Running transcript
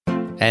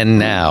And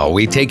now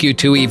we take you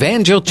to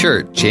Evangel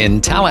Church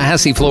in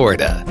Tallahassee,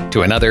 Florida,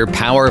 to another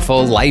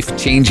powerful,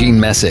 life-changing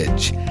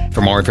message. For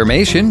more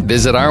information,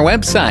 visit our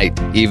website,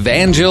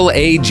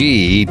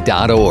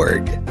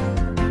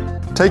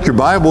 evangelag.org. Take your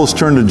Bibles,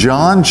 turn to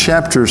John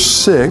chapter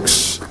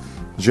 6.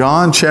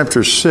 John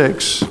chapter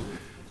 6.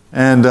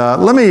 And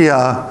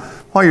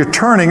while you're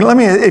turning,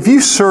 if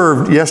you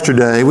served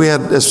yesterday, we had,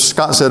 as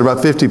Scott said,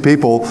 about 50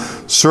 people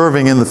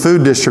serving in the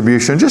food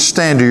distribution. Just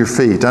stand to your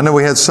feet. I know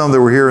we had some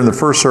that were here in the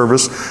first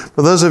service,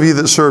 but those of you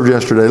that served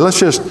yesterday,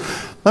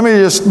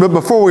 but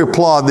before we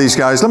applaud these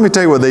guys, let me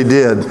tell you what they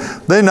did.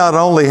 They not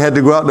only had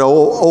to go out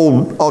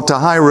to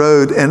High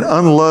Road and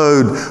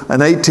unload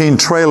an 18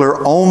 trailer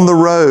on the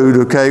road,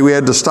 okay? We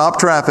had to stop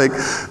traffic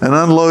and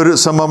unload it.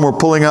 Some of them were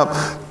pulling up.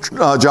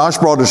 Josh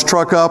brought his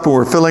truck up and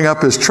we're filling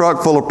up his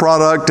truck full of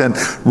product, and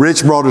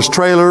Rich brought his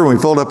trailer and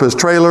we filled up his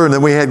trailer, and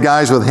then we had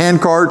guys with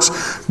hand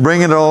carts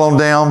bringing it all on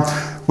down.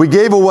 We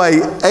gave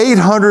away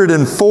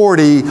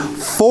 840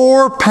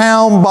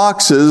 4-pound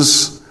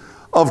boxes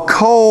of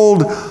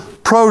cold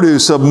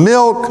produce, of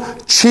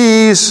milk,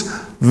 cheese,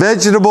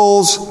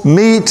 vegetables,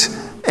 meat,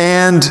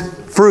 and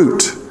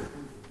fruit.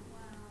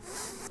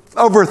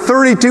 Over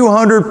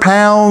 3,200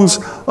 pounds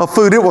of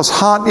food. It was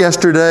hot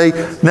yesterday.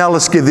 Now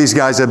let's give these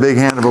guys a big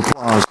hand of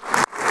applause.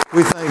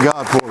 We thank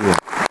God for you.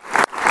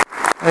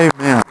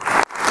 Amen.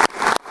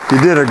 You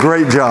did a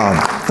great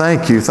job.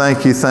 Thank you,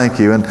 thank you, thank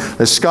you. And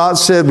as Scott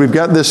said, we've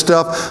got this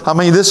stuff.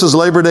 This is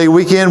Labor Day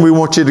weekend. We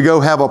want you to go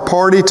have a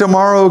party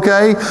tomorrow,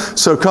 okay?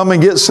 So come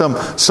and get some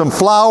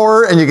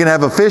flour, and you can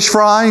have a fish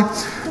fry.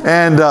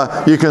 And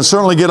you can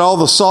certainly get all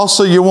the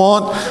salsa you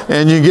want,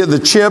 and you get the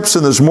chips,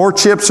 and there's more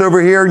chips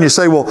over here. And you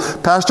say, well,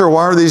 Pastor,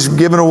 why are these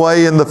given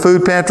away in the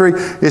food pantry?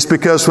 It's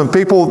because when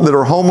people that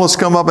are homeless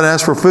come up and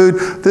ask for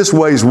food, this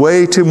weighs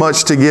way too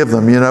much to give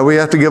them. We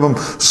have to give them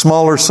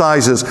smaller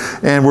sizes.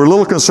 And we're a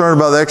little concerned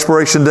about the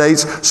expiration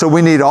dates, so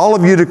we need all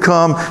of you to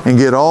come and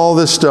get all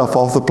this stuff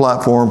off the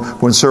platform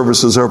when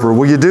service is over.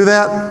 Will you do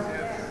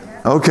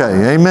that?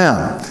 Okay,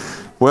 amen.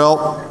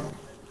 Well,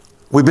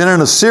 we've been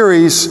in a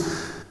series.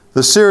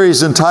 The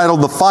series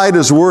entitled, The Fight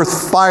is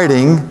Worth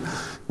Fighting.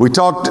 We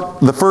talked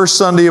the first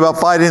Sunday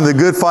about fighting the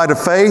good fight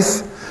of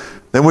faith.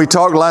 Then we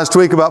talked last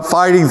week about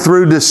fighting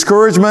through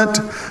discouragement.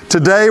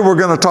 Today we're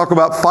going to talk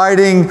about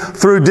fighting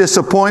through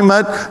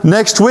disappointment.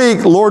 Next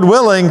week, Lord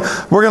willing,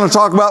 we're going to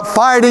talk about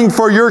fighting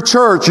for your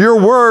church.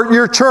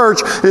 Your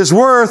church is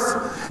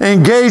worth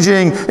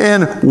engaging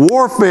in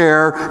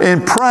warfare,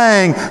 in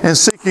praying and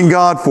seeking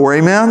God for.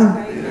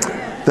 Amen?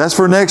 That's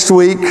for next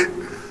week.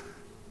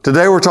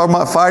 Today we're talking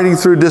about fighting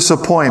through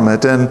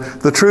disappointment, and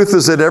the truth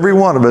is that every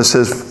one of us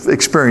has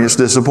experienced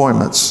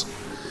disappointments.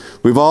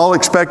 We've all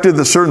expected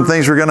that certain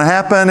things were going to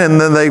happen,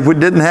 and then they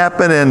didn't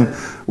happen, and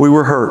we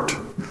were hurt.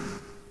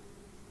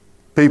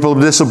 People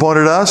have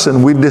disappointed us,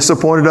 and we've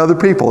disappointed other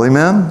people.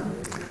 Amen?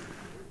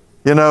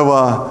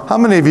 How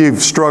many of you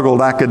have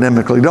struggled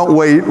academically? Don't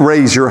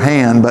raise your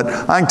hand, but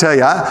I can tell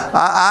you,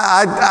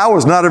 I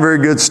was not a very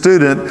good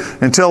student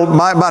until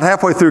about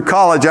halfway through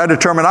college. I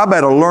determined I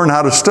better learn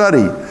how to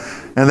study.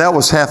 And that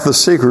was half the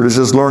secret, is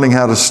just learning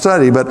how to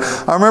study. But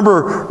I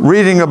remember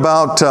reading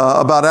about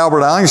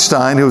Albert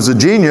Einstein, who was a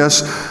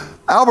genius.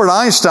 Albert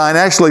Einstein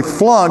actually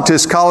flunked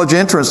his college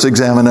entrance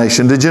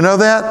examination. Did you know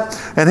that?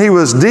 And he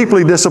was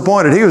deeply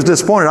disappointed. He was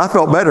disappointed. I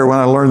felt better when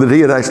I learned that he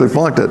had actually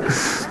flunked it.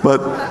 But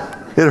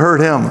it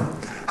hurt him.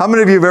 How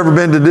many of you have ever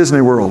been to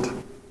Disney World?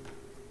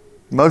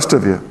 Most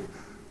of you.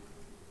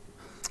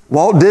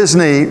 Walt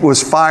Disney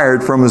was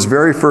fired from his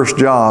very first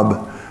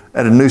job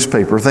at a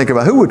newspaper. Think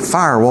about who would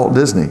fire Walt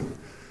Disney?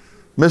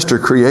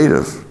 Mr.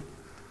 Creative.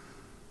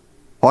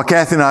 While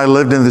Kathy and I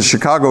lived in the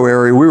Chicago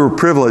area, we were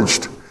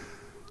privileged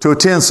to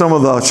attend some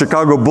of the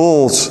Chicago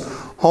Bulls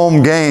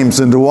home games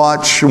and to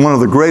watch one of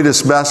the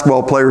greatest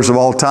basketball players of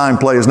all time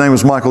play. His name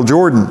was Michael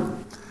Jordan.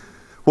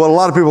 What a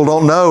lot of people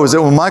don't know is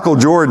that when Michael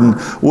Jordan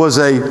was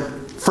a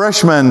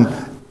freshman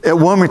at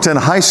Wilmington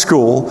High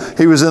School,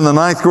 he was in the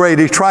 9th grade.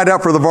 He tried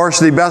out for the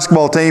varsity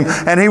basketball team,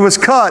 and he was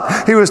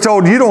cut. He was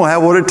told, you don't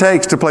have what it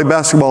takes to play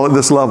basketball at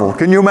this level.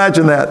 Can you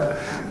imagine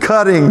that?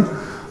 Cutting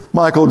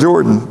Michael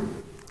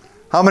Jordan.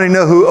 How many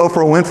know who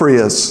Oprah Winfrey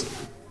is?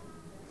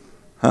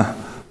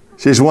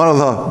 She's one of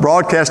the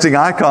broadcasting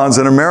icons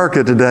in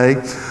America today.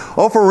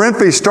 Oprah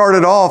Winfrey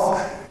started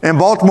off in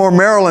Baltimore,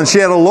 Maryland. She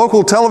had a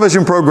local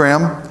television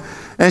program,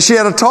 and she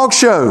had a talk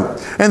show.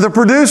 And the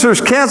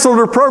producers canceled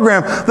her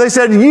program. They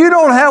said, you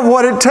don't have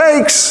what it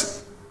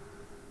takes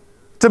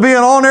to be an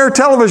on-air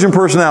television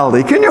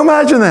personality. Can you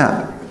imagine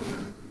that?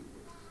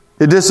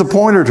 It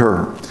disappointed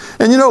her.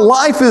 And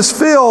life is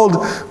filled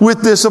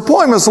with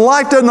disappointments.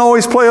 Life doesn't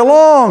always play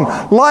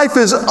along. Life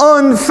is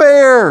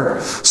unfair.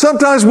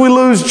 Sometimes we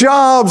lose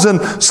jobs,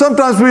 and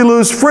sometimes we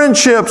lose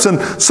friendships, and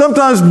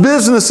sometimes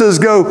businesses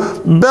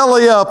go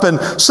belly up, and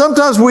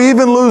sometimes we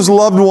even lose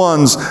loved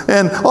ones.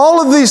 And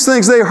all of these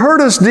things, they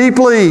hurt us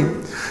deeply.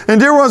 And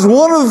dear ones,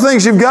 one of the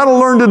things you've got to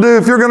learn to do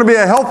if you're going to be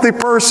a healthy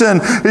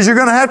person is you're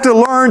going to have to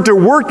learn to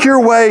work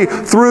your way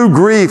through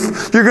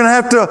grief. You're going to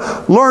have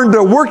to learn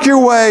to work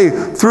your way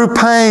through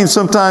pain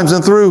sometimes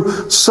and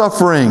through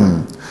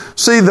suffering.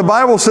 See, the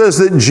Bible says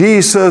that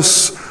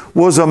Jesus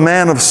was a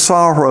man of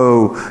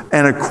sorrow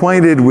and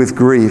acquainted with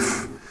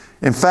grief.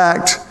 In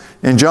fact,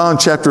 in John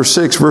chapter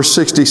 6, verse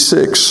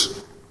 66,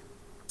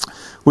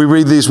 we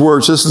read these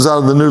words. This is out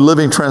of the New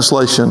Living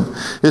Translation.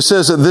 It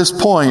says, at this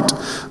point,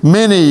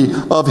 many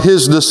of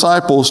his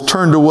disciples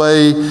turned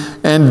away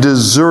and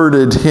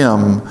deserted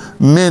him.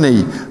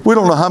 Many. We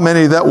don't know how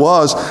many that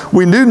was.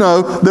 We do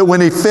know that when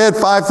he fed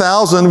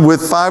 5,000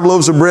 with 5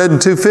 loaves of bread and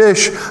 2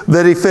 fish,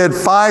 that he fed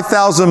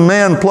 5,000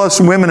 men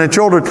plus women and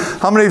children.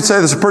 How many would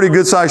say this is a pretty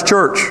good-sized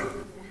church?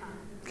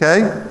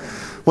 Okay?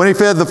 When he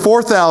fed the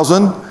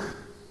 4,000,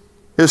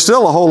 it's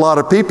still a whole lot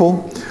of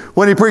people.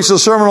 When he preached the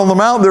Sermon on the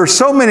Mount, there were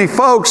so many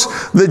folks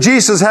that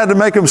Jesus had to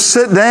make them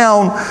sit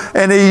down,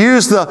 and he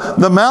used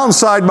the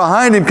mountainside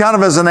behind him kind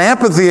of as an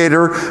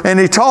amphitheater, and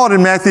he taught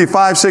in Matthew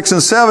 5, 6,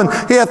 and 7.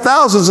 He had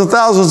thousands and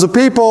thousands of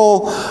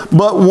people,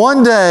 but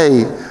one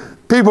day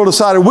people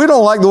decided, we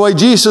don't like the way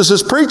Jesus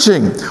is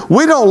preaching.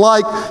 We don't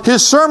like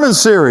his sermon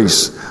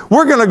series.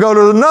 We're going to go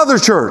to another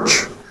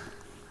church.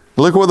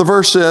 Look what the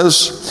verse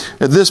says.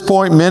 At this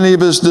point, many of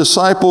his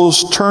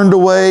disciples turned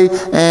away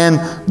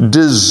and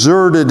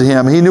deserted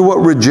him. He knew what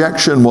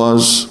rejection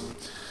was.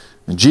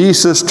 And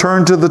Jesus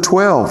turned to the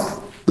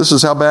 12. This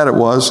is how bad it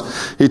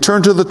was. He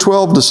turned to the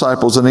 12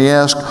 disciples and he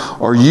asked,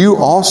 are you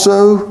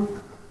also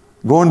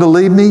going to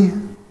leave me?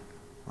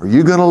 Are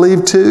you going to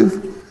leave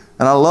too?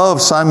 And I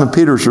love Simon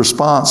Peter's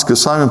response,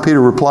 because Simon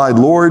Peter replied,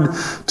 Lord,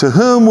 to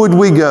whom would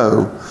we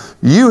go?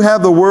 You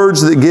have the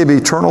words that give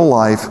eternal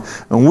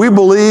life, and we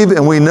believe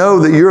and we know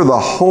that you're the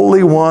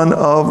Holy One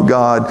of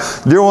God.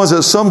 Dear ones,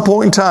 at some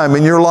point in time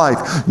in your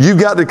life, you've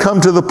got to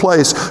come to the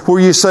place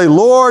where you say,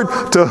 Lord,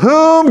 to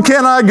whom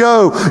can I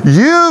go?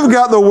 You've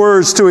got the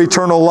words to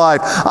eternal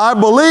life. I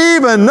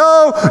believe and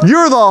know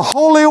you're the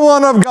Holy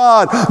One of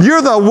God.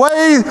 You're the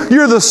way,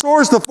 you're the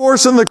source, the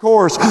force, and the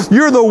course.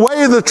 You're the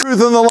way, the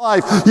truth, and the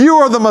life. You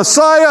are the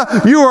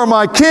Messiah. You are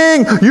my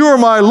King. You are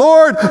my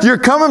Lord. You're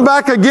coming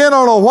back again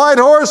on a white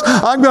horse.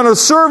 I'm going to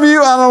serve you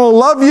and I'm going to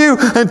love you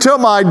until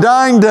my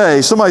dying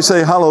day. Somebody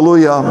say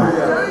hallelujah.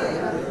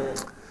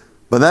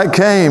 But that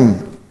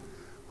came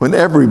when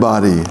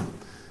everybody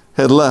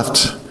had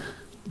left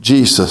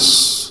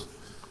Jesus.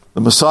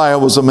 The Messiah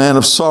was a man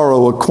of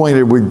sorrow,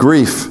 acquainted with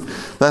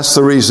grief. That's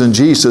the reason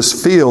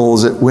Jesus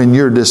feels it when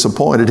you're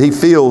disappointed. He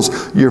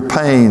feels your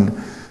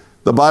pain.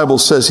 The Bible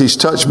says he's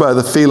touched by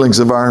the feelings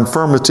of our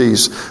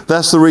infirmities.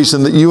 That's the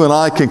reason that you and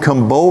I can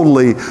come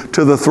boldly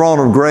to the throne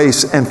of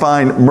grace and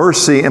find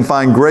mercy and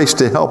find grace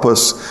to help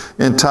us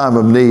in time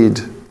of need.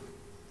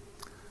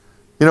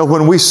 You know,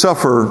 when we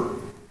suffer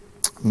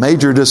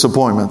major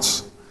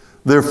disappointments,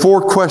 there are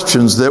 4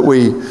 questions that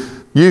we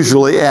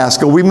usually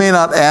ask. We may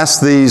not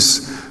ask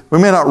these, we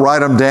may not write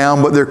them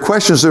down, but they're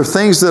questions, they're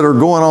things that are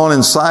going on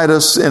inside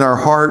us, in our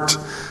heart.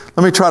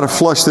 Let me try to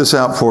flush this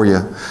out for you.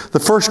 The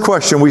first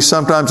question we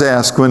sometimes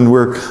ask when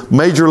we're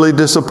majorly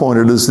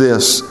disappointed is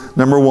this.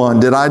 Number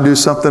 1, did I do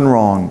something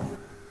wrong?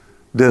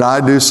 Did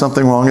I do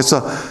something wrong? It's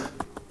a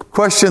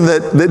question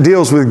that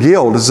deals with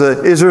guilt.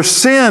 Is there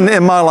sin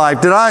in my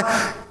life?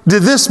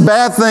 Did this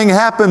bad thing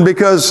happen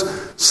because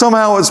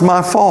somehow it's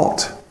my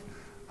fault?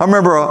 I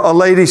remember a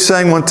lady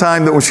saying one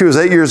time that when she was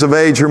 8 years of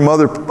age, her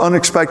mother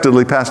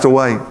unexpectedly passed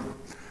away.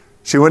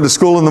 She went to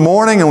school in the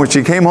morning, and when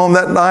she came home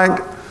that night,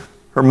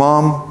 her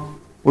mom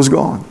was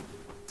gone.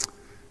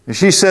 And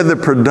she said the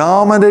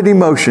predominant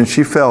emotion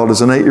she felt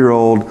as an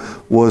 8-year-old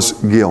was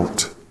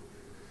guilt.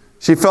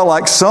 She felt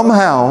like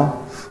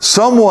somehow,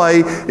 some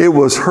way, it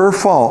was her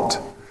fault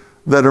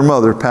that her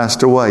mother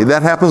passed away.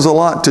 That happens a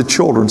lot to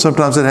children.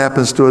 Sometimes it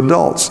happens to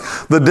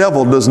adults. The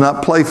devil does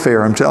not play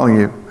fair, I'm telling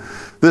you.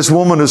 This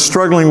woman is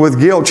struggling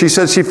with guilt. She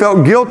said she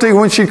felt guilty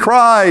when she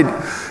cried,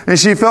 and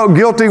she felt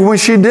guilty when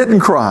she didn't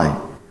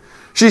cry.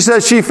 She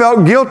said she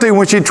felt guilty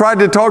when she tried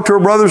to talk to her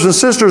brothers and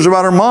sisters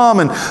about her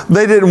mom and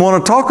they didn't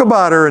want to talk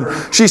about her.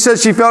 And she said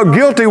she felt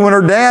guilty when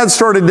her dad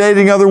started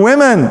dating other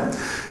women.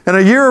 And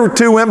a year or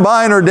 2 went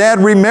by and her dad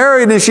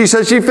remarried, and she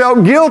said she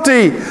felt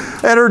guilty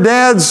at her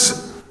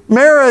dad's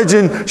marriage.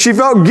 And she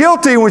felt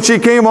guilty when she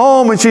came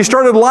home and she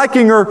started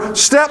liking her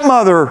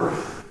stepmother.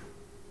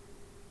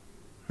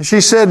 And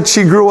she said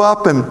she grew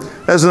up, and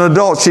as an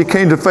adult she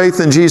came to faith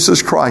in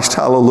Jesus Christ.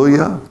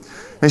 Hallelujah.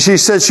 And she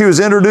said she was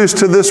introduced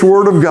to this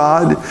Word of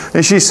God.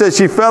 And she said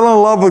she fell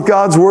in love with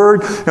God's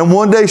Word. And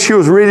one day she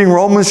was reading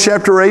Romans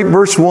chapter 8,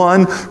 verse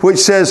 1, which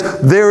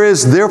says, there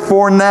is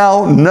therefore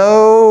now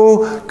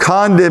no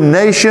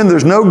condemnation.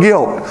 There's no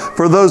guilt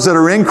for those that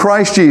are in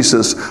Christ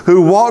Jesus,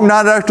 who walk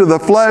not after the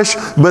flesh,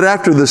 but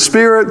after the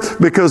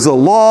Spirit, because the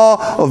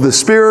law of the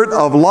Spirit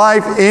of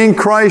life in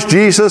Christ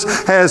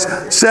Jesus has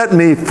set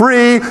me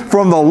free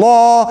from the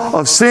law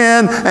of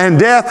sin and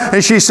death.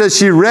 And she said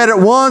she read it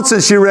once,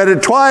 and she read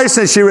it twice,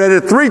 and She read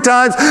it 3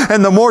 times,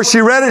 and the more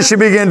she read it, she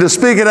began to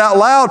speak it out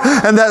loud,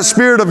 and that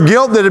spirit of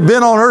guilt that had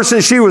been on her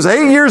since she was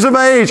 8 years of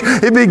age,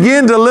 it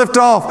began to lift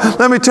off.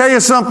 Let me tell you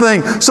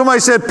something. Somebody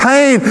said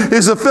pain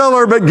is a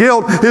filler, but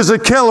guilt is a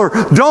killer.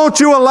 Don't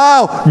you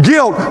allow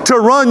guilt to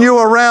run you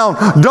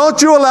around.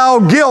 Don't you allow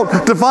guilt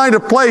to find a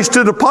place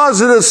to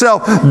deposit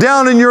itself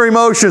down in your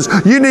emotions.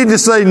 You need to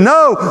say,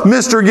 no,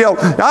 Mr. Guilt.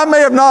 I may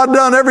have not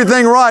done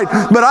everything right,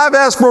 but I've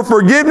asked for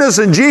forgiveness,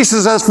 and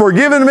Jesus has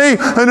forgiven me,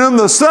 and whom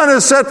the Son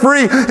has set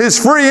free is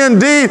free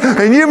indeed.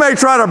 And you may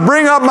try to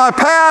bring up my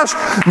past,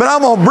 but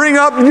I'm going to bring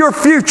up your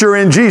future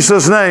in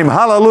Jesus' name.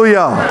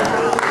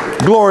 Hallelujah.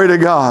 Glory to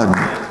God.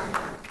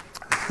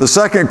 The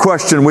second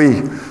question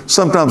we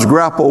sometimes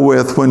grapple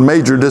with when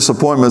major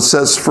disappointment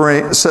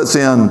sets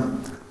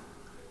in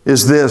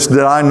is this: did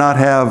I not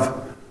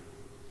have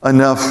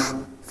enough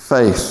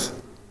faith?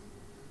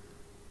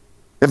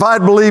 If I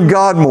had believed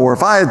God more,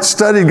 if I had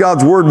studied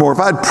God's Word more, if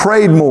I had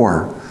prayed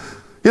more.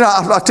 You know,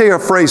 I'll tell you a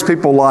phrase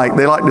people like.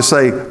 They like to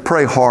say,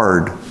 pray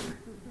hard.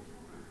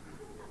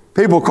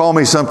 People call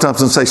me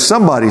sometimes and say,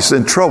 somebody's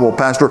in trouble,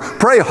 Pastor.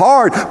 Pray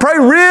hard. Pray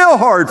real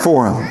hard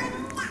for them.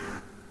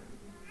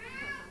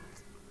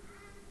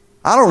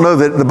 I don't know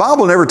that the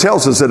Bible never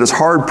tells us that it's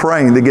hard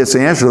praying that gets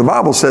the answer. The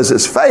Bible says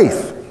it's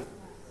faith.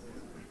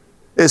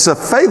 It's a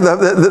faith.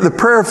 The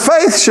prayer of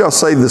faith shall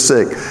save the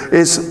sick.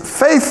 It's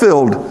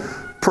faith-filled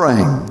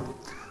praying.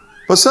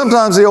 But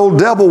sometimes the old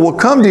devil will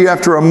come to you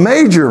after a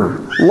major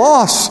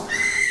loss,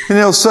 and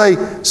he'll say,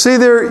 see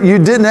there, you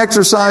didn't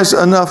exercise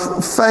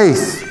enough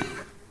faith.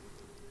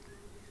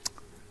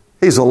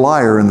 He's a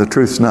liar and the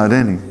truth's not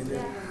in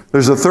him.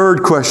 There's a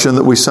third question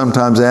that we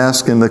sometimes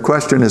ask, and the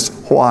question is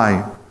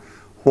why?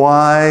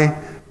 Why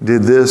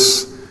did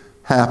this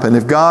happen?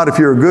 If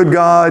you're a good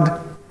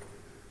God,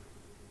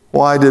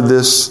 why did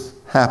this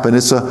happen?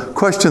 It's a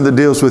question that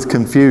deals with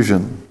confusion.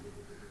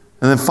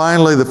 And then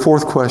finally, the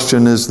fourth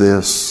question is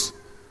this.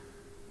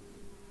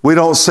 We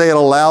don't say it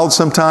aloud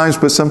sometimes,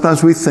 but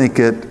sometimes we think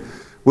it.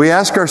 We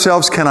ask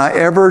ourselves, can I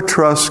ever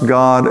trust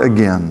God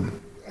again?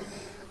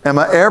 Am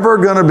I ever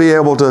going to be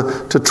able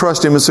to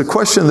trust Him? It's a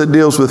question that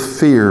deals with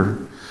fear.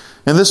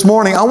 And this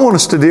morning, I want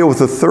us to deal with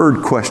the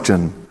third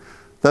question.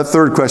 That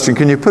third question,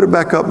 can you put it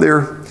back up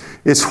there?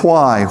 It's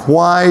why.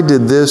 Why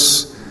did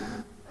this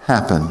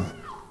happen?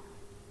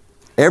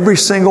 Every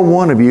single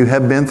one of you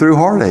have been through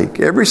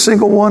heartache. Every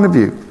single one of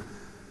you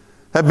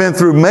have been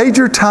through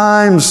major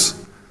times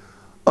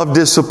of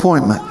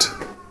disappointment.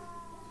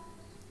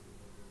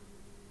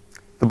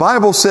 The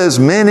Bible says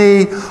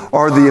many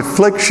are the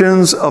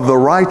afflictions of the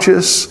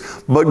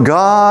righteous, but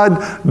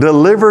God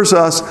delivers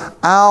us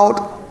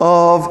out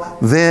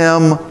of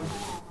them.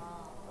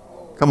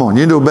 Come on,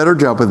 you do a better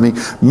job with me.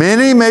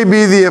 Many may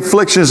be the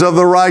afflictions of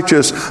the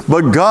righteous,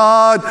 but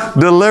God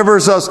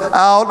delivers us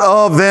out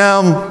of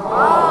them.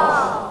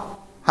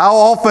 How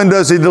often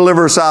does He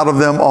deliver us out of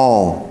them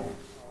all?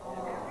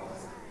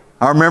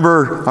 I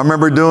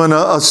remember doing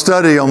a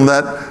study on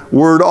that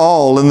word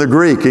all in the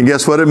Greek, and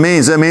guess what it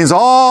means? It means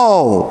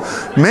all.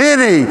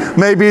 Many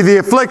may be the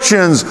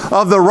afflictions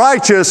of the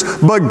righteous,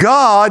 but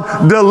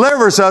God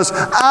delivers us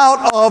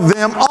out of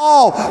them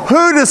all.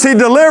 Who does He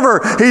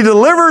deliver? He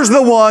delivers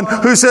the one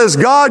who says,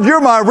 God,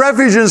 you're my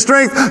refuge and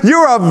strength.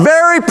 You're a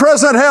very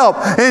present help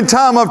in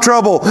time of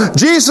trouble.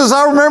 Jesus,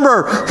 I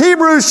remember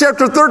Hebrews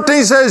chapter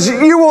 13 says,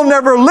 you will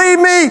never leave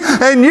me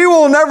and you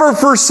will never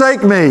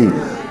forsake me.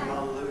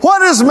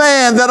 What is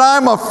man that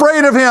I'm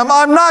afraid of him?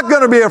 I'm not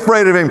going to be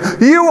afraid of him.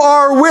 You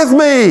are with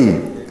me.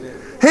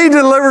 He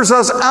delivers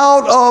us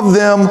out of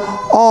them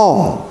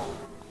all.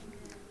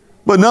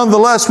 But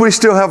nonetheless, we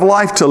still have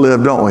life to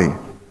live, don't we?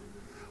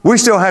 We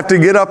still have to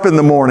get up in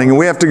the morning, and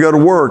we have to go to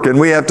work, and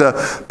we have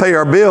to pay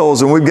our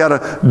bills, and we've got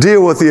to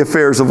deal with the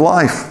affairs of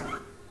life.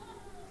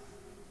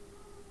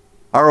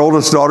 Our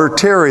oldest daughter,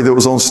 Terry, that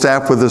was on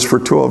staff with us for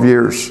 12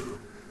 years,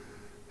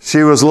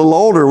 she was a little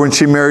older when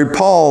she married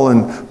Paul,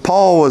 and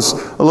Paul was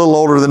a little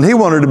older than he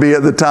wanted to be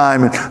at the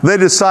time.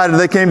 And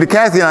they came to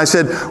Kathy, and I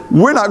said,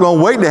 we're not going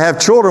to wait to have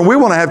children. We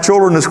want to have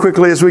children as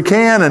quickly as we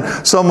can.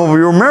 And some of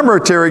you remember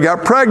Terry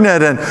got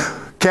pregnant, and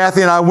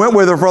Kathy and I went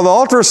with her for the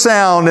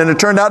ultrasound, and it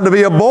turned out to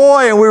be a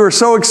boy, and we were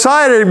so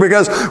excited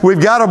because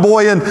we've got a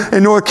boy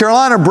in North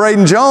Carolina,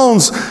 Braden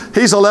Jones.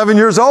 He's 11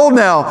 years old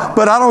now,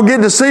 but I don't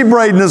get to see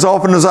Braden as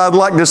often as I'd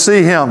like to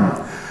see him.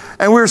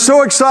 And we were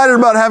so excited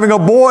about having a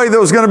boy that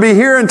was going to be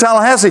here in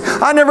Tallahassee.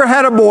 I never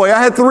had a boy.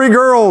 I had 3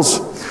 girls.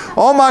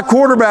 All my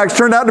quarterbacks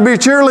turned out to be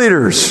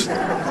cheerleaders.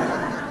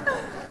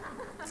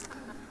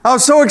 I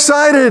was so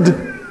excited.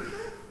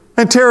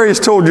 And Terry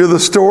has told you the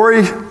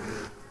story.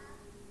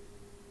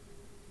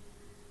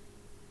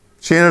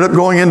 She ended up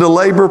going into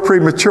labor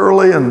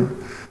prematurely,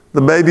 and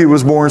the baby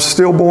was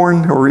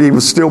stillborn.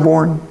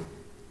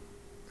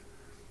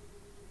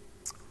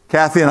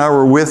 Kathy and I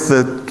were with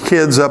the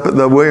kids up at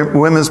the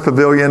Women's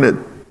Pavilion at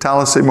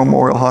Tallahassee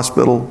Memorial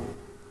Hospital.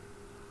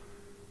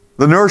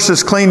 The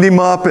nurses cleaned him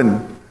up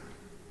and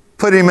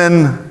put him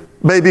in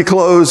baby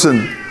clothes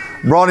and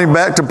brought him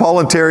back to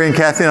Paul and Terry, and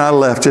Kathy and I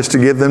left just to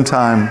give them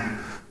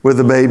time with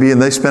the baby, and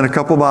they spent a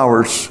couple of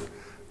hours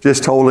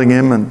just holding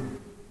him and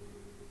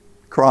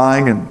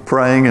crying and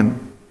praying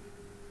and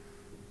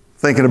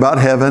thinking about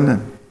heaven.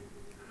 And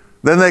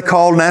then they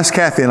called and asked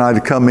Kathy and I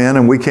to come in,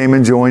 and we came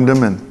and joined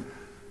them, and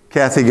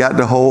Kathy got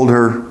to hold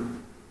her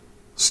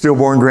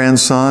stillborn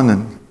grandson,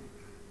 and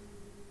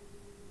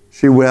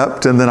she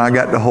wept, and then I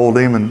got to hold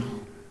him, and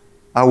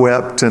I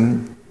wept,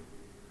 and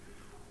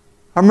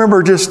I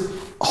remember just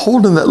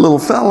holding that little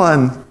fella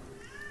and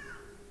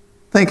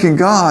thinking,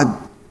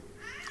 God,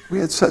 we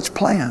had such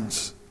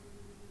plans.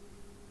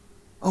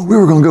 Oh, we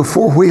were going to go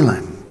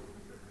four-wheeling.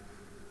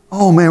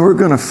 Oh, man, we were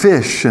going to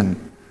fish,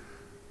 and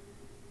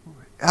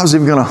I was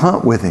even going to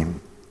hunt with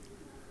him.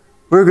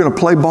 We were going to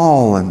play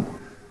ball, and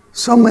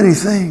so many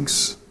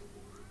things.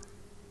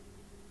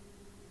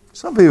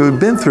 Some people have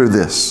been through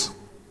this.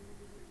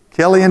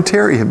 Kelly and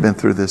Terry have been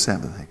through this,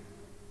 haven't they?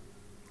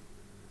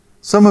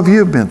 Some of you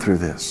have been through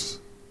this.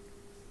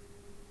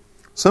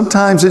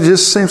 Sometimes it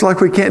just seems like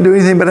we can't do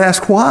anything but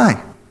ask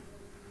why.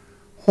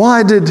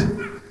 Why did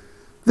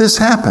this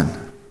happen?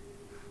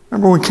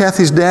 Remember when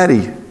Kathy's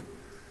daddy,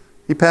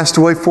 he passed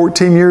away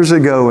 14 years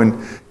ago,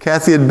 and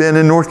Kathy had been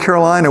in North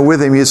Carolina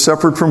with him. He had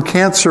suffered from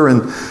cancer,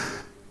 and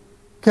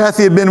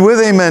Kathy had been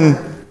with him, and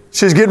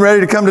she was getting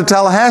ready to come to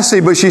Tallahassee,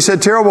 but she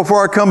said, Terrell,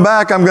 before I come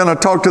back, I'm going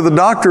to talk to the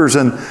doctors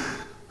and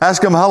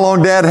ask them how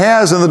long Dad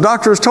has. And the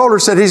doctors told her,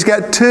 said he's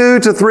got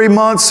 2 to 3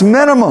 months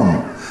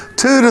minimum.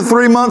 2 to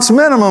 3 months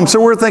minimum.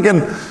 So we're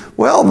thinking,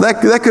 well,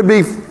 that could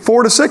be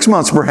 4 to 6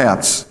 months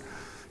perhaps.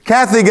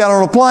 Kathy got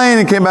on a plane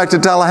and came back to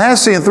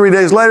Tallahassee, and 3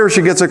 days later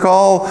she gets a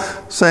call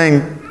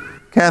saying,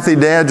 Kathy,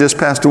 Dad just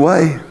passed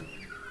away. It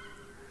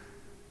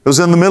was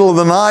in the middle of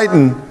the night,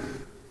 and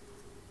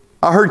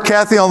I heard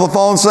Kathy on the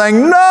phone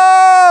saying,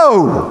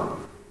 no,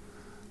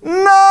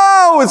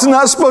 it's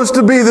not supposed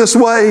to be this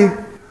way.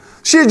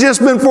 She had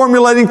just been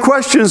formulating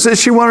questions that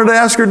she wanted to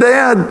ask her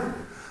dad.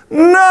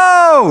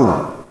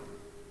 No!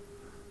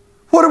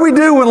 What do we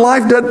do when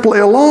life doesn't play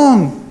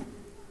along?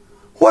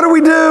 What do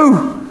we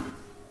do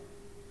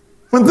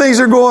when things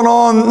are going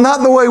on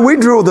not the way we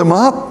drew them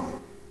up?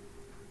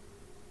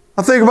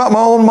 I think about my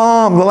own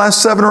mom. The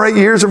last 7 or 8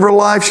 years of her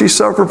life, she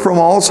suffered from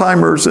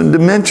Alzheimer's and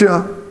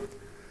dementia.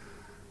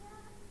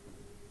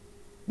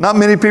 Not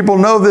many people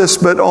know this,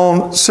 but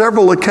on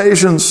several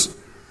occasions,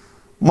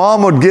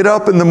 Mom would get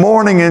up in the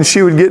morning and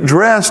she would get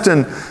dressed,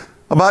 and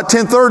about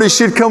 10:30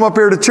 she'd come up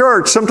here to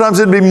church. Sometimes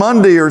it'd be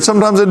Monday, or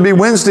sometimes it'd be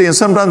Wednesday, and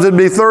sometimes it'd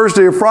be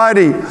Thursday or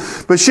Friday.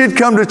 But she'd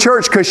come to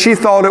church because she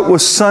thought it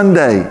was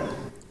Sunday.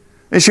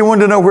 And she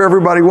wanted to know where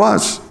everybody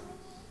was.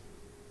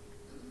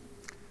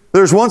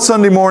 There's one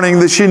Sunday morning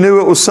that she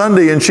knew it was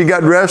Sunday, and she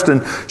got dressed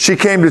and she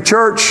came to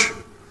church.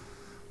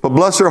 But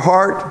bless her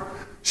heart,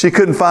 she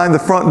couldn't find the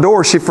front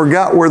door. She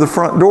forgot where the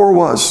front door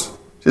was.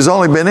 She's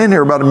only been in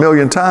here about 1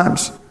 million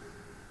times.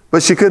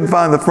 But she couldn't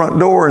find the front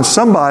door, and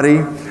somebody,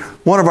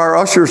 one of our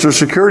ushers or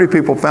security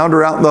people, found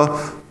her out in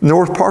the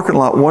north parking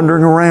lot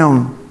wandering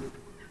around.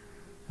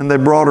 And they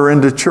brought her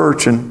into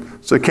church, and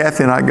so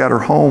Kathy and I got her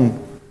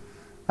home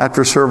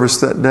after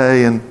service that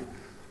day. And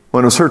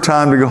when it was her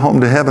time to go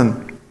home to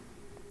heaven,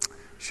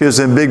 she was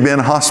in Big Bend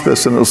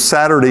Hospice, and it was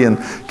Saturday, and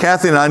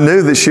Kathy and I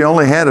knew that she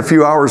only had a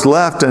few hours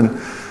left. And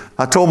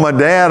I told my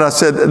dad, I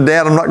said,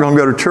 Dad, I'm not going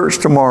to go to church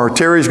tomorrow.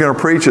 Terry's going to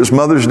preach. It's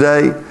Mother's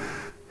Day.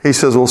 He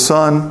says, well,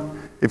 son,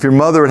 if your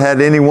mother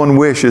had any one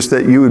wish, it's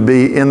that you would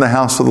be in the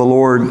house of the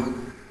Lord,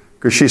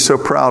 because she's so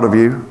proud of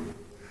you.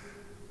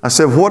 I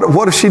said,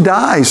 what if she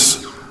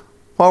dies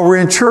while we're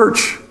in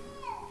church?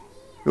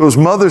 It was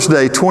Mother's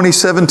Day,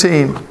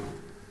 2017.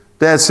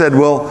 Dad said,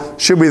 well,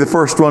 she'll be the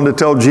first one to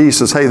tell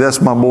Jesus, hey,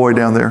 that's my boy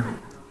down there.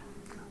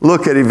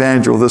 Look at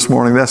Evangel this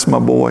morning. That's my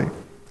boy.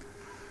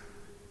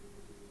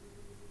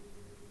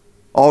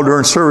 All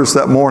during service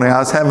that morning, I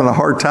was having a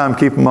hard time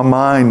keeping my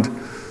mind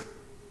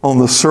on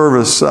the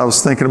service. I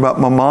was thinking about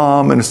my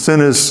mom, and as soon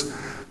as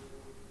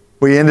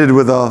we ended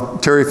with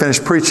Terry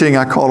finished preaching,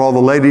 I called all the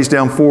ladies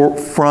down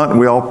front, and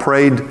we all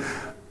prayed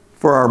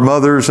for our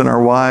mothers and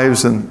our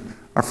wives and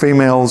our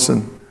females,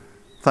 and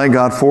thank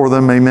God for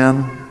them.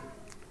 Amen.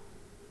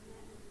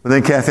 But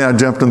then Kathy and I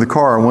jumped in the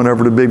car and went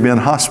over to Big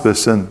Bend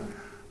Hospice, and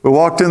we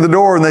walked in the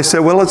door, and they said,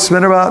 well, it's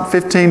been about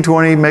 15,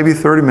 20, maybe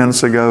 30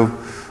 minutes ago,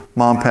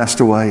 Mom passed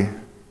away.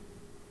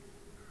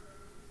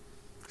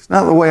 It's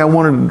not the way I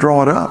wanted to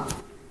draw it up.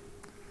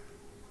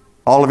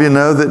 All of you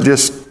know that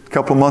just a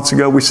couple of months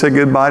ago we said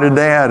goodbye to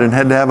Dad and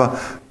had to have a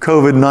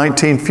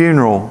COVID-19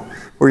 funeral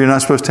where you're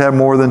not supposed to have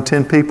more than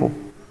 10 people.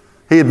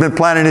 He had been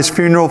planning his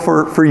funeral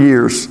for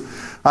years.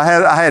 I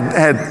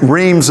had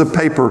reams of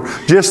paper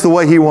just the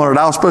way he wanted.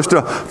 I was supposed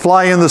to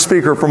fly in the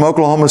speaker from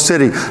Oklahoma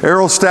City.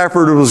 Errol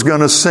Stafford was going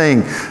to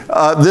sing.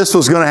 This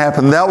was going to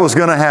happen. That was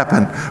going to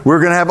happen. We were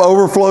going to have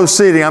overflow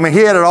seating. I mean, he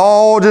had it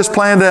all just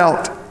planned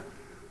out,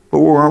 but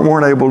we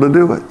weren't able to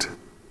do it.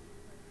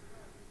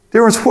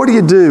 Dear ones, what do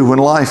you do when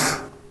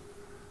life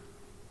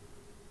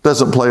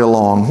doesn't play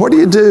along? What do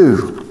you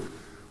do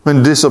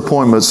when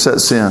disappointment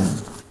sets in?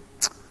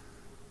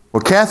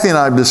 Well, Kathy and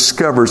I have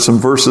discovered some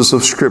verses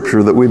of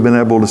Scripture that we've been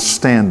able to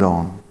stand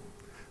on.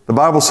 The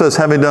Bible says,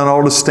 having done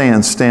all to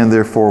stand, stand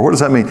therefore. What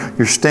does that mean?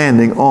 You're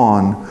standing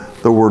on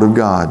the Word of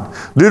God.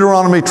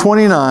 Deuteronomy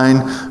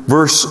 29,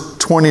 verse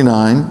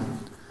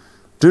 29.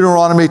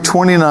 Deuteronomy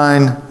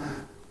 29,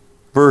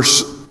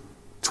 verse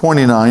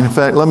 29. In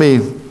fact,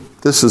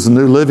 this is the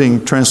New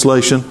Living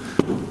Translation.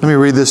 Let me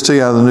read this to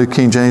you out of the New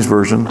King James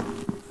Version.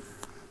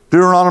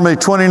 Deuteronomy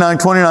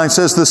 29:29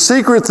 says, the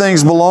secret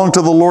things belong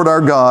to the Lord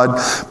our God,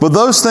 but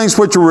those things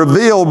which are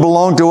revealed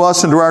belong to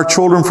us and to our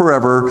children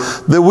forever,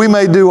 that we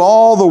may do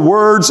all the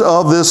words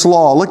of this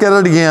law. Look at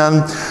it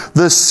again.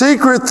 The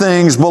secret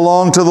things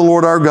belong to the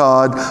Lord our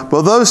God,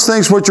 but those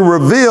things which are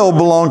revealed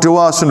belong to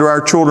us and to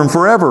our children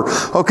forever.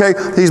 Okay,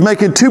 he's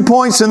making 2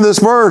 points in this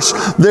verse.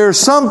 There are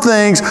some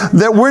things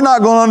that we're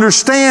not going to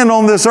understand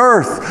on this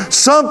earth.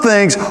 Some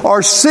things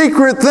are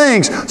secret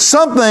things.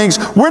 Some things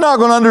we're not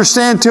going to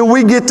understand till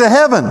we get to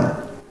heaven.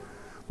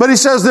 But he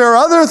says there are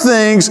other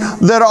things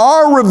that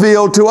are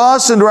revealed to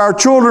us and to our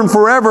children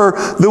forever,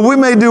 that we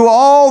may do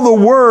all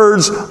the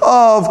words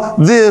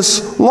of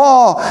this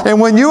law.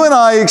 And when you and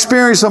I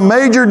experience a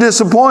major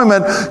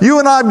disappointment, you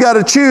and I have got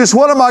to choose,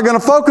 what am I going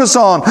to focus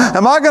on?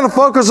 Am I going to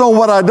focus on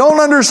what I don't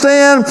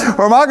understand,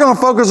 or am I going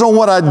to focus on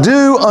what I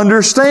do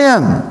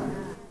understand?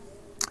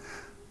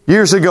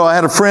 Years ago, I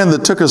had a friend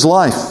that took his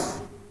life.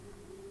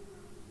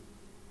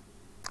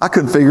 I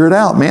couldn't figure it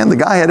out, man. The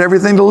guy had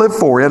everything to live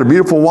for. He had a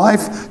beautiful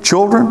wife,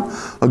 children,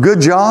 a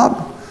good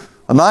job,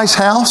 a nice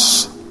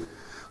house.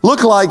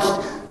 Looked like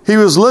he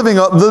was living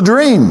up the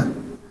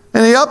dream.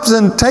 And he ups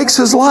and takes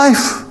his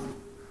life.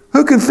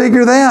 Who can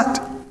figure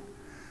that?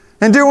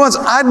 And dear ones,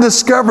 I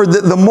discovered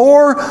that the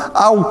more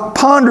I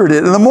pondered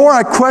it, and the more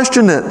I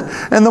questioned it,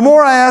 and the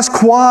more I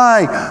asked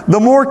why, the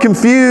more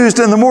confused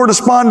and the more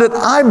despondent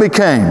I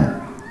became.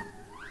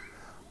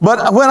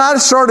 But when I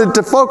started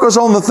to focus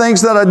on the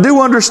things that I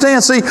do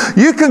understand, see,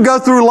 you can go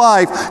through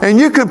life and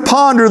you can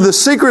ponder the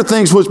secret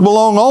things which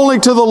belong only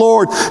to the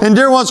Lord. And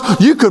dear ones,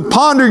 you could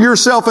ponder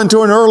yourself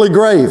into an early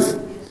grave.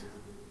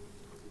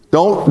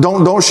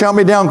 Don't shout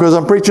me down because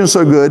I'm preaching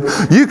so good.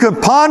 You can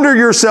ponder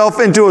yourself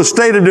into a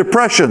state of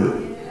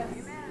depression.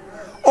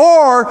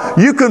 Or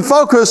you can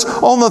focus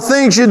on the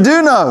things you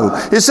do know.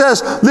 It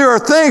says, there are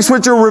things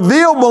which are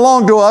revealed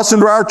belong to us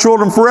and to our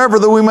children forever,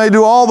 that we may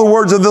do all the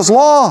words of this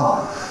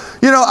law.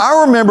 You know,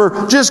 I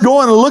remember just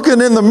going and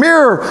looking in the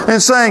mirror and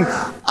saying,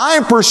 I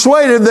am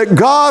persuaded that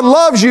God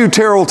loves you,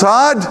 Terrell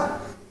Todd.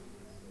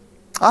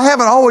 I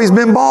haven't always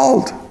been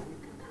bald.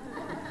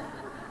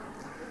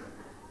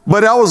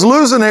 But I was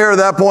losing hair at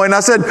that point. And I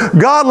said,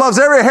 God loves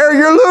every hair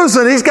you're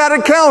losing. He's got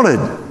it counted.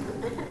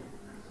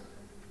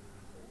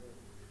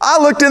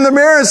 I looked in the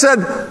mirror and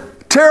said,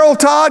 Terrell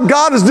Todd,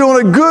 God is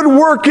doing a good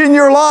work in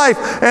your life,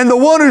 and the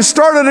one who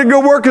started a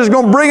good work is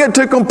going to bring it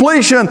to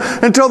completion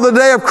until the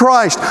day of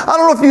Christ. I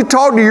don't know if you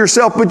talk to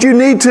yourself, but you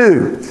need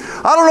to.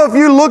 I don't know if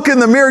you look in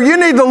the mirror. You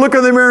need to look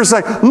in the mirror and say,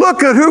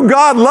 look at who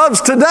God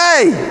loves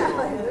today.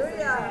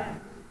 Hallelujah.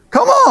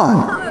 Come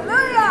on.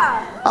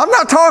 Hallelujah. I'm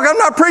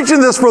not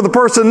preaching this for the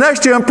person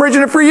next to you. I'm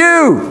preaching it for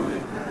you.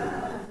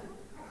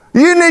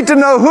 You need to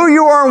know who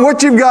you are and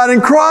what you've got in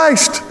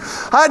Christ.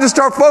 I had to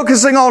start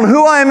focusing on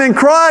who I am in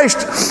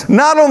Christ,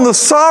 not on the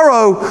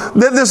sorrow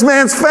that this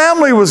man's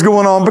family was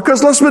going on.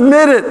 Because let's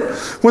admit it,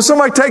 when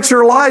somebody takes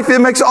their life, it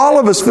makes all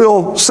of us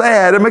feel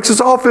sad. It makes us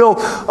all feel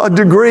a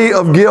degree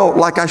of guilt,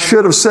 like I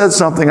should have said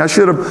something, I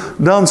should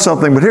have done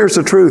something. But here's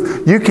the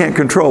truth, you can't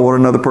control what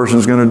another person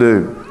is going to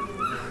do.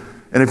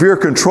 And if you're a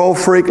control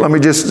freak, let me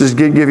just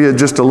give you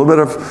just a little bit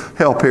of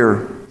help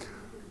here.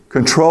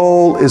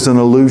 Control is an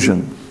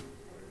illusion.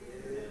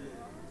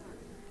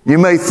 You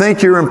may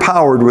think you're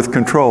empowered with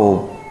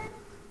control,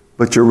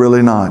 but you're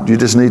really not. You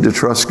just need to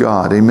trust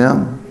God.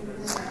 Amen?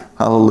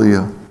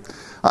 Hallelujah.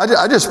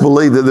 I just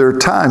believe that there are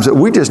times that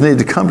we just need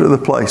to come to the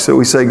place that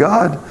we say,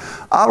 God,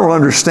 I don't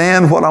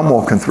understand what I'm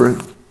walking through.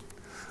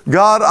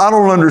 God, I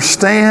don't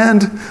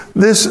understand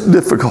this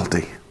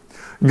difficulty.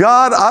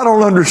 God, I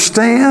don't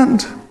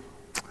understand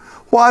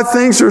why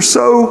things are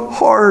so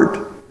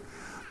hard.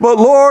 But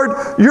Lord,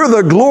 you're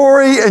the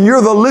glory and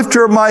you're the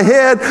lifter of my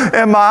head,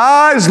 and my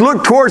eyes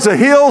look towards the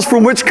hills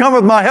from which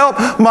cometh my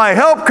help. My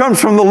help comes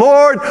from the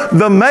Lord,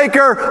 the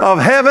maker of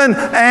heaven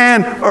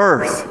and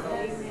earth.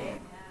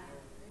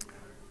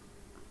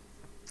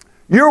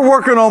 You're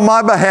working on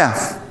my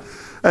behalf,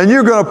 and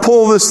you're going to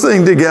pull this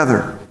thing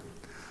together.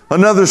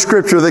 Another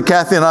scripture that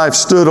Kathy and I have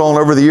stood on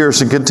over the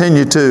years and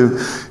continue to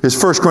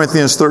is 1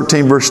 Corinthians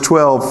 13, verse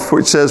 12,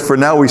 which says, for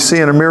now we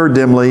see in a mirror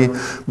dimly,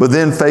 but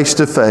then face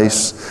to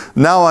face.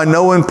 Now I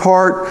know in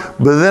part,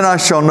 but then I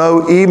shall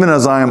know even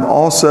as I am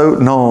also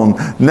known.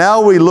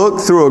 Now we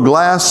look through a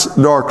glass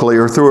darkly,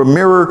 or through a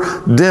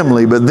mirror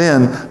dimly, but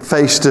then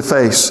face to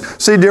face.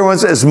 See, dear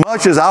ones, as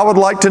much as I would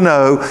like to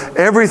know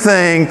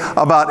everything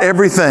about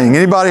everything,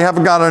 anybody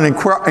have got an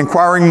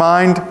inquiring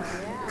mind?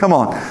 Come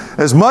on.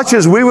 As much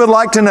as we would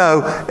like to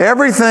know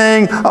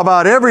everything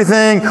about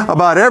everything,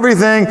 about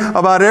everything,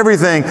 about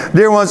everything,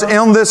 dear ones,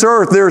 on this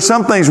earth, there are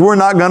some things we're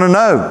not going to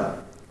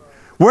know.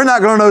 We're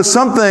not going to know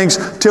some things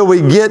till we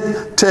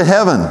get to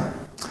heaven.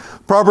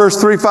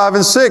 Proverbs 3, 5,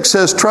 and 6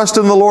 says, trust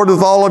in the Lord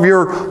with all of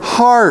your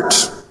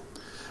heart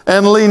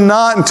and lean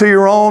not into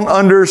your own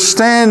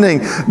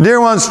understanding.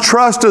 Dear ones,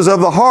 trust is of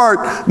the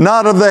heart,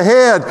 not of the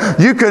head.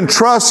 You can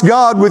trust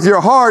God with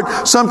your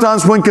heart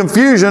sometimes when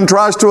confusion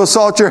tries to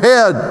assault your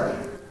head.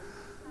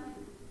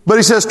 But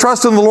he says,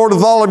 trust in the Lord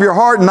with all of your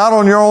heart, not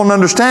on your own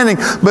understanding.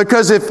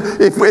 Because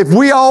if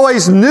we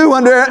always knew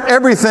under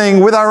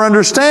everything with our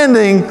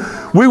understanding,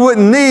 we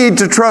wouldn't need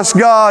to trust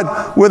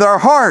God with our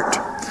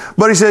heart.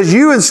 But he says,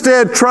 you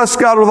instead trust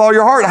God with all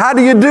your heart. How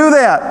do you do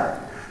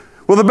that?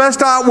 Well, the best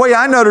way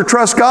I know to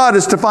trust God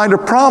is to find a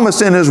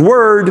promise in His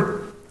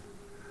Word.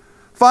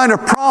 Find a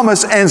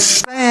promise and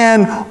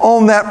stand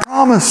on that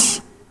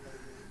promise.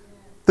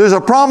 There's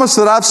a promise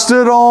that I've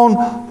stood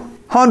on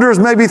hundreds,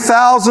 maybe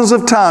thousands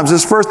of times.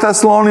 It's 1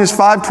 Thessalonians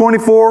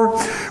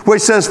 5:24,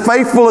 which says,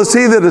 faithful is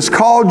He that has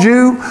called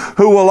you,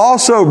 who will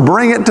also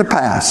bring it to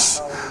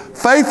pass.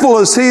 Faithful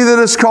is He that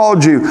has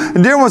called you.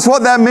 And dear ones,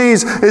 what that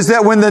means is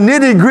that when the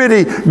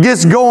nitty-gritty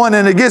gets going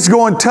and it gets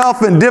going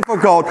tough and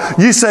difficult,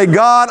 you say,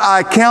 God,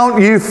 I count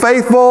you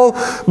faithful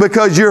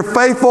because you're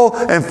faithful,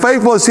 and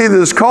faithful is He that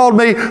has called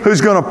me,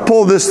 who's going to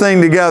pull this thing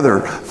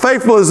together.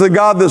 Faithful is the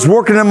God that's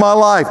working in my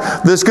life,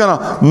 that's going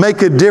to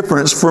make a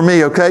difference for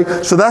me,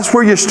 okay? So that's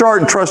where you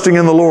start in trusting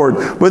in the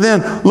Lord. But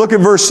then look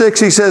at verse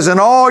 6. He says, in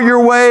all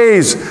your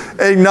ways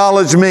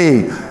acknowledge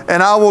me,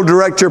 and I will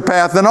direct your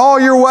path in all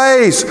your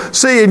ways.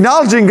 See,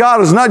 acknowledging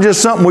God is not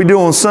just something we do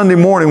on Sunday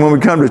morning when we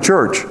come to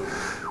church.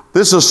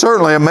 This is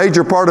certainly a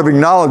major part of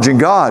acknowledging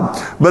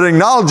God. But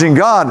acknowledging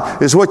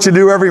God is what you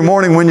do every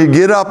morning when you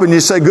get up and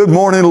you say, good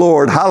morning,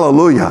 Lord.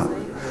 Hallelujah.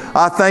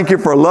 I thank you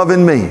for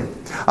loving me.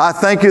 I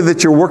thank you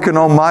that you're working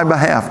on my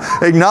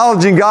behalf.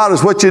 Acknowledging God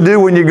is what you do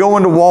when you go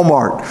into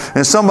Walmart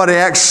and somebody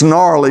acts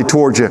snarly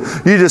towards you.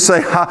 You just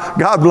say,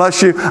 God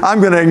bless you. I'm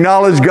going to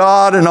acknowledge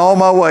God in all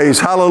my ways.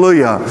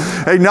 Hallelujah.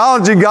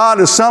 Acknowledging God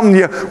is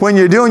something when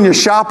you're doing your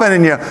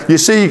shopping and you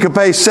see you could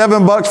pay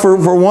 $7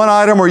 for one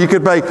item, or you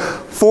could pay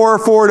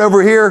 $4 for it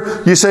over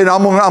here. You say,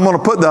 I'm going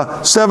to put the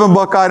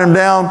 $7 item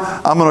down.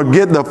 I'm going to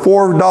get the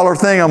 $4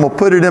 thing. I'm going to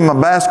put it in my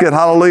basket.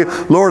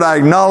 Hallelujah. Lord, I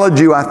acknowledge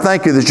you. I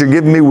thank you that you're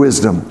giving me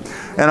wisdom.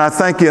 And I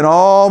thank you in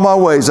all my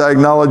ways. I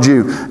acknowledge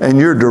you, and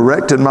you're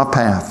directing my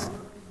path.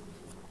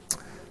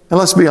 And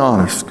let's be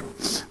honest.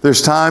 There's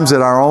times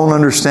that our own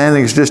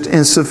understanding is just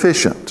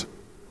insufficient.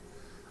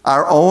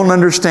 Our own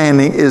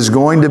understanding is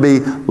going to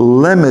be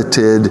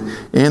limited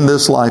in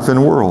this life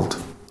and world.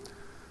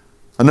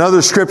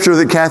 Another scripture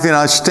that Kathy and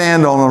I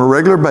stand on a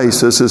regular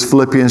basis is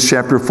Philippians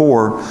chapter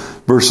 4,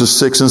 verses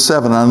 6 and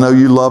 7. I know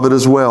you love it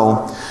as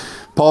well.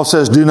 Paul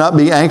says, do not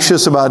be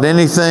anxious about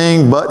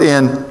anything, but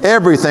in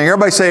everything.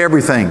 Everybody say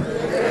everything.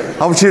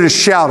 I want you to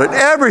shout it.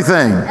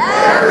 Everything.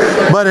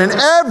 But in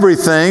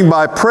everything,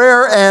 by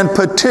prayer and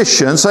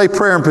petition, say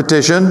prayer and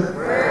petition.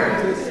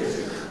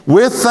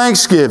 With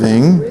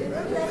thanksgiving,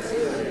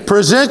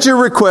 present your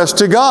request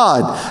to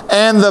God,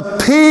 and the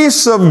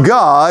peace of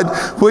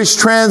God, which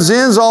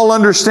transcends all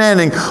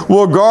understanding,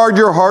 will guard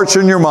your hearts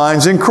and your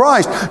minds in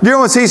Christ. Dear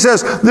ones, he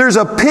says there's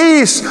a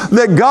peace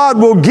that God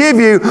will give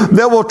you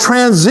that will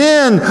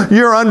transcend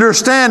your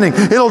understanding.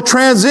 It'll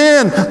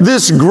transcend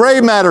this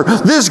gray matter.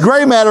 This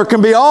gray matter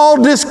can be all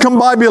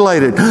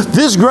discombobulated.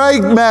 This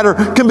gray matter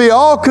can be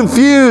all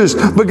confused.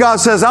 But God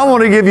says, I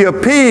want to give you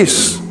a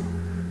peace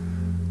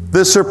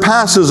that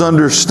surpasses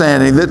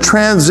understanding, that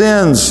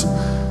transcends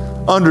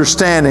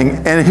understanding.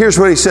 And here's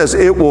what he says,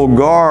 it will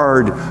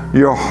guard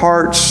your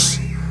hearts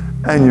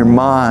and your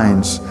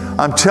minds.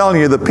 I'm telling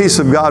you, the peace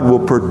of God will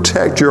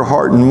protect your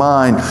heart and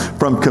mind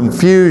from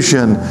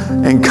confusion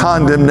and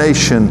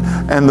condemnation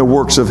and the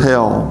works of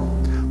hell.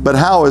 But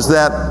how is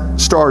that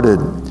started?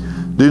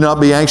 Do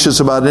not be anxious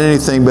about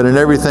anything, but in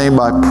everything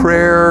by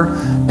prayer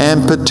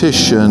and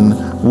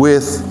petition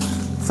with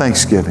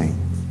thanksgiving.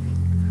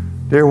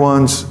 Dear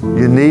ones,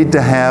 you need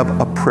to have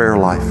a prayer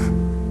life.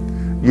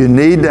 You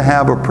need to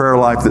have a prayer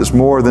life that's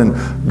more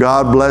than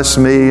God bless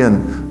me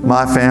and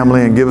my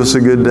family and give us a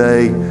good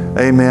day.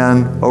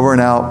 Amen. Over and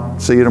out.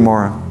 See you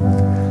tomorrow.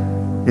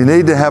 You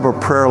need to have a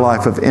prayer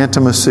life of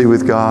intimacy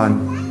with God.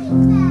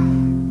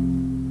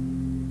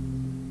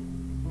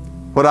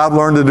 What I've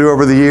learned to do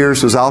over the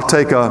years is I'll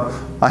take a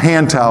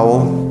hand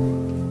towel.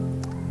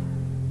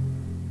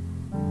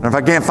 And if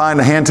I can't find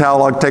a hand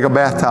towel, I'll take a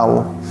bath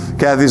towel.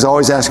 Kathy's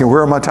always asking,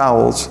 where are my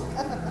towels?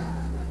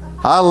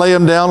 I lay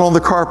them down on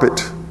the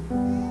carpet.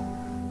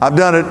 I've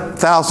done it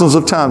thousands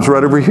of times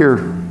right over here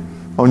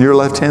on your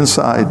left-hand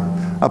side.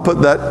 I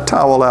put that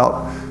towel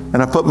out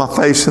and I put my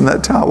face in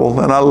that towel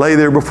and I lay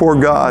there before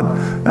God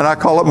and I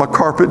call it my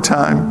carpet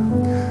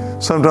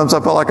time. Sometimes I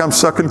feel like I'm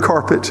sucking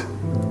carpet.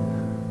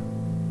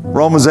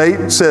 Romans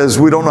 8 says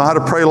we don't know how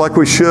to pray like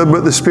we should,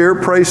 but the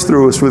Spirit prays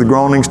through us with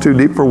groanings too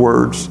deep for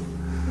words.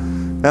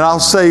 And I'll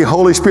say,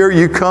 Holy Spirit,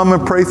 you come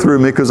and pray through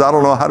me because I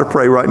don't know how to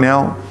pray right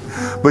now.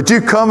 But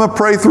you come and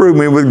pray through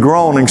me with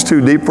groanings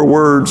too deep for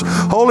words.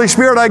 Holy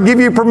Spirit, I give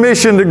you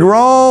permission to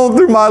groan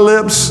through my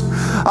lips.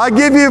 I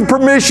give you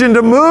permission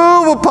to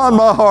move upon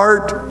my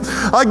heart.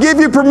 I give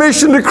you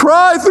permission to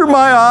cry through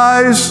my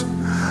eyes.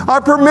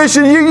 Our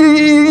permission,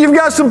 you've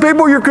got some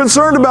people you're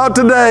concerned about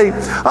today.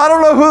 I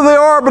don't know who they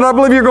are, but I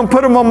believe you're going to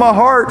put them on my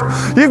heart.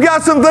 You've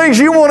got some things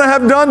you want to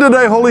have done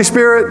today, Holy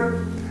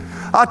Spirit.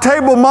 I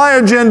table my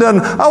agenda, and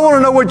I want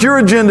to know what your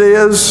agenda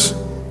is.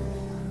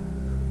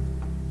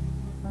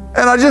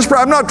 And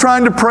I'm not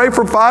trying to pray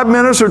for 5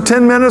 minutes or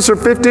 10 minutes or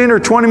 15 or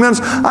 20 minutes.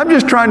 I'm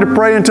just trying to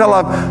pray until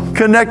I've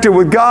connected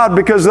with God,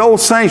 because the old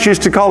saints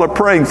used to call it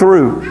praying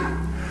through.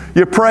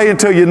 You pray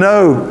until you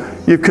know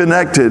you've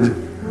connected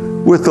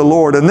with the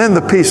Lord. And then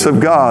the peace of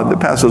God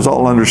that passes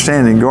all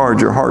understanding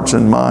guards your hearts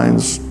and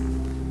minds.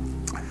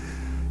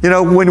 You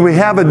know, when we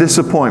have a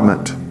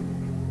disappointment,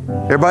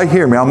 everybody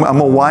hear me, I'm going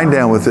to wind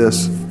down with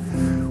this.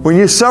 When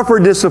you suffer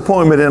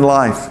disappointment in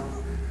life,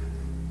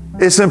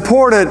 it's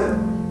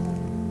important.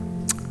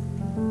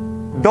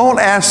 Don't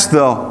ask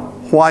the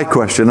why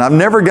question. I've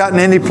never gotten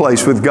any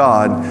place with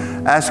God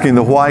asking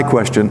the why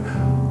question.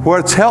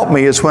 What's helped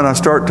me is when I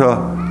start to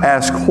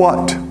ask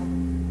what.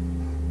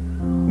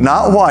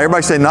 Not why.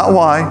 Everybody say not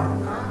why,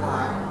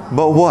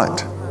 but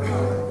what.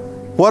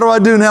 What do I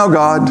do now,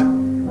 God?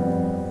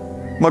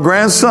 My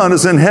grandson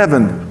is in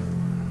heaven.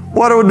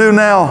 What do I do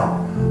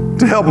now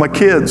to help my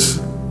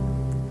kids?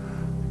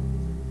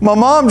 My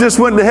mom just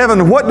went to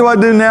heaven. What do I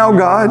do now,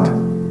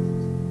 God?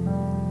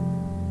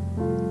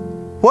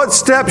 What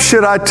steps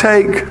should I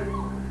take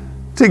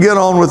to get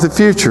on with the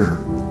future?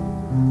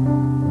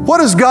 What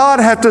does God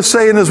have to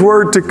say in His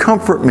Word to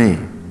comfort me?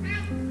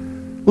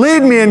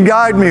 Lead me and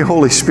guide me,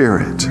 Holy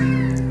Spirit.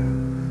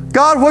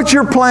 God, what's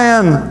your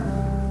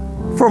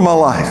plan for my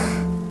life?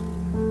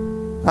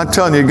 I'm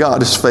telling you,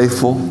 God is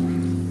faithful.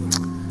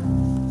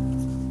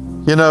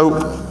 You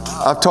know,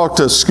 I've talked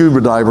to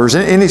scuba divers.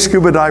 Any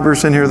scuba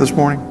divers in here this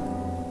morning?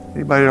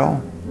 Anybody at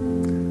all?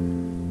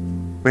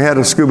 We had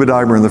a scuba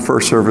diver in the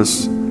first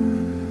service.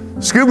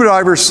 Scuba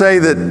divers say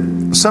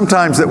that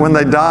sometimes that when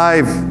they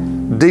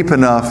dive deep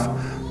enough,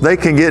 they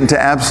can get into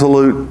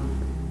absolute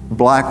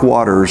black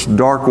waters,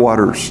 dark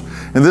waters.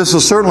 And this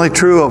is certainly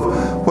true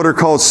of what are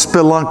called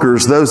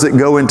spelunkers, those that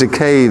go into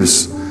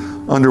caves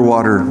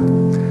underwater.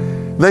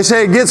 They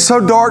say it gets so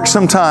dark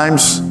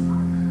sometimes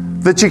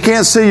that you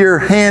can't see your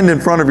hand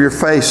in front of your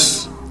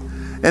face.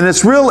 And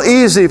it's real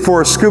easy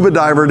for a scuba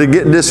diver to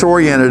get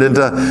disoriented and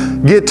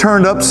to get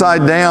turned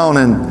upside down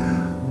and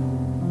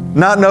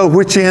not know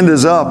which end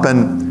is up.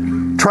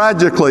 And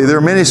tragically, there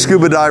are many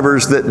scuba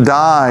divers that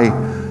die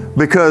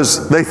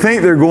because they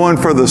think they're going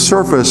for the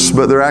surface,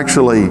 but they're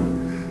actually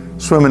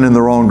swimming in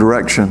the wrong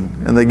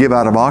direction, and they give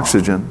out of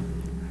oxygen.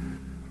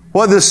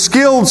 What the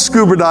skilled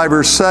scuba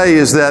divers say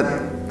is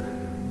that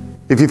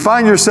if you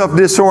find yourself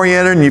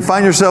disoriented and you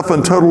find yourself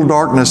in total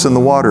darkness in the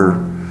water,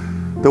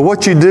 that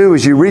what you do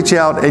is you reach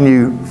out and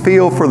you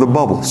feel for the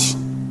bubbles.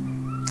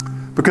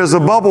 Because the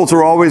bubbles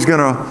are always going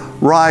to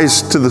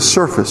rise to the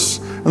surface.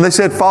 And they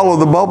said, follow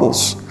the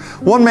bubbles.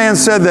 One man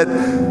said that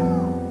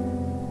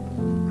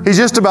he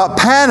just about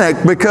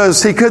panicked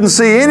because he couldn't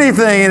see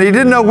anything and he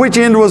didn't know which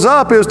end was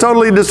up. He was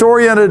totally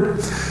disoriented.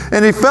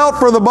 And he felt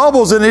for the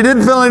bubbles and he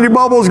didn't feel any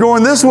bubbles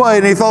going this way.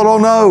 And he thought, oh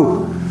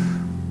no,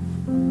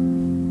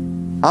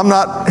 I'm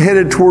not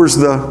headed towards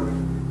the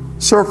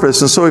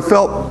surface. And so he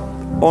felt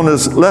on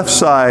his left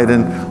side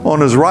and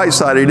on his right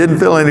side. He didn't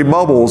feel any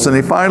bubbles. And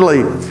he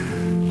finally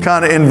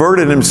kind of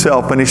inverted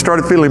himself and he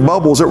started feeling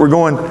bubbles that were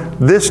going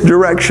this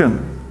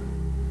direction.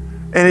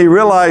 And he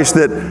realized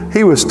that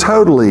he was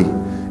totally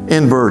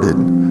inverted,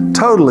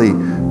 totally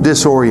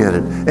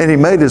disoriented. And he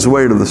made his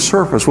way to the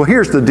surface. Well,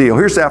 here's the deal.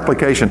 Here's the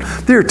application.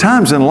 There are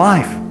times in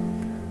life,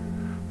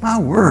 my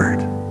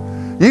word,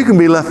 you can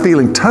be left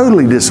feeling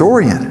totally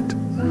disoriented.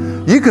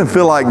 You can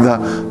feel like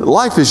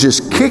life has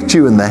just kicked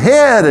you in the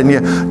head and you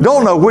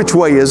don't know which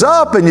way is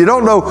up and you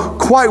don't know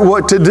quite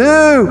what to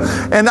do.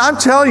 And I'm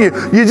telling you,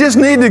 you just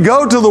need to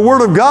go to the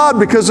Word of God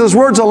because His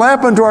Word's a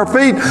lamp unto our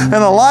feet and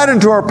a light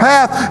unto our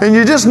path. And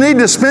you just need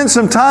to spend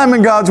some time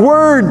in God's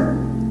Word.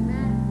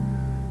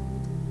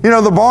 You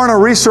know, the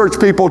Barna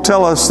research people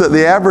tell us that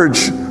the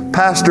average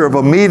pastor of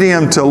a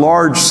medium to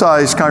large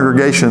size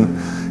congregation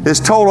is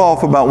told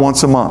off about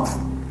once a month.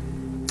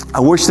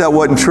 I wish that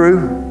wasn't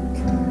true.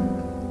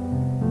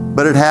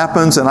 But it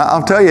happens, and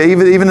I'll tell you,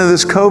 even in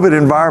this COVID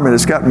environment,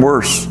 it's gotten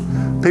worse.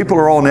 People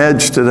are on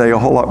edge today a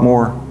whole lot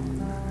more.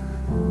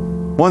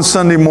 One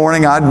Sunday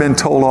morning, I'd been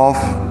told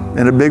off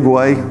in a big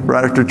way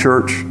right after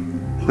church.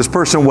 This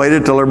person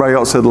waited till everybody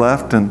else had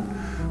left, and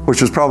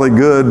which was probably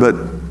good, but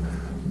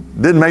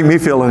didn't make me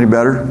feel any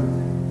better.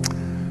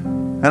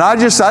 And I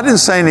didn't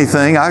say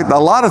anything. A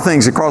lot of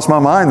things that crossed my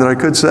mind that I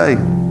could say.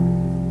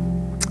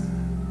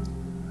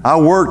 I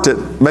worked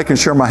at making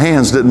sure my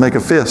hands didn't make a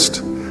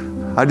fist.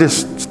 I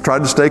just tried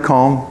to stay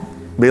calm,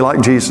 be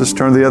like Jesus,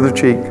 turn the other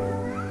cheek.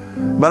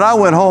 But I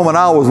went home and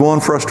I was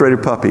one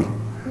frustrated puppy.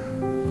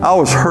 I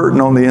was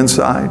hurting on the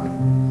inside.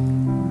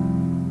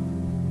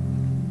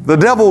 The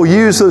devil will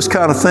use those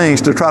kind of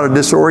things to try to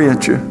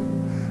disorient you,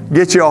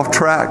 get you off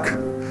track.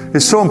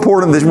 It's so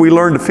important that we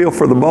learn to feel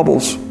for the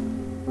bubbles.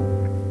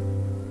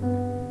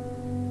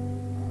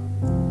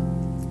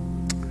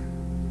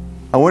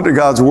 I went to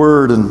God's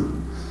Word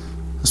and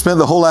I spent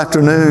the whole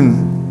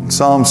afternoon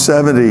Psalm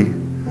 70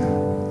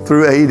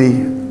 through 80,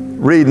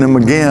 reading them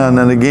again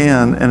and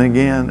again and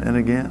again and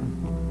again.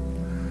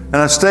 And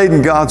I stayed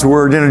in God's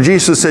Word. You know,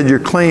 Jesus said, you're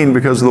clean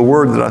because of the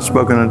Word that I've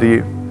spoken unto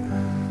you.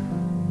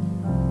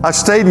 I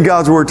stayed in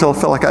God's Word till I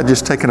felt like I'd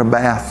just taken a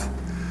bath.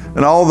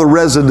 And all the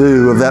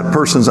residue of that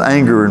person's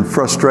anger and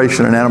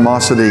frustration and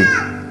animosity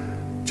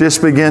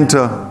just began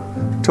to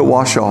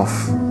wash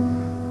off.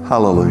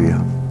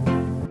 Hallelujah.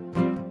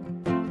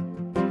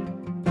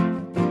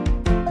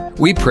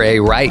 We pray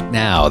right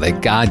now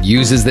that God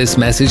uses this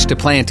message to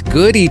plant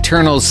good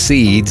eternal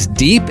seeds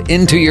deep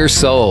into your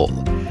soul.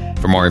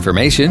 For more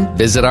information,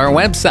 visit our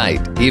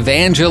website,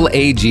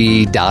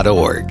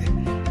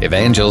 evangelag.org.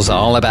 Evangel's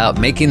all about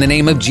making the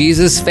name of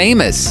Jesus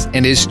famous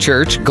and His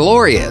church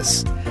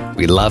glorious.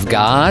 We love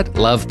God,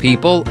 love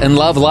people, and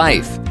love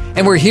life.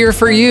 And we're here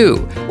for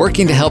you,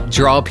 working to help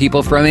draw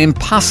people from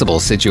impossible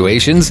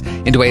situations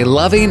into a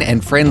loving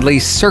and friendly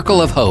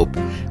circle of hope,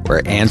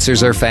 where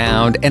answers are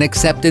found and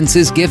acceptance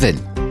is given.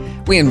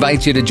 We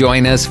invite you to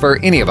join us for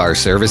any of our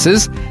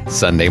services,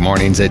 Sunday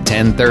mornings at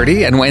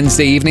 10:30 and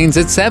Wednesday evenings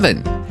at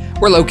 7.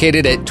 We're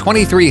located at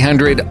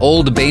 2300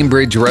 Old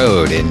Bainbridge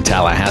Road in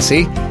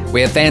Tallahassee. We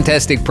have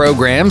fantastic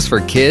programs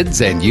for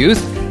kids and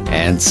youth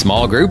and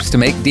small groups to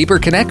make deeper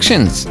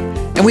connections.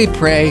 And we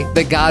pray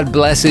that God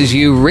blesses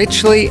you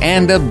richly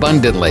and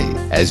abundantly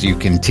as you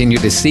continue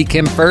to seek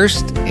Him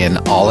first in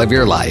all of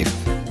your life.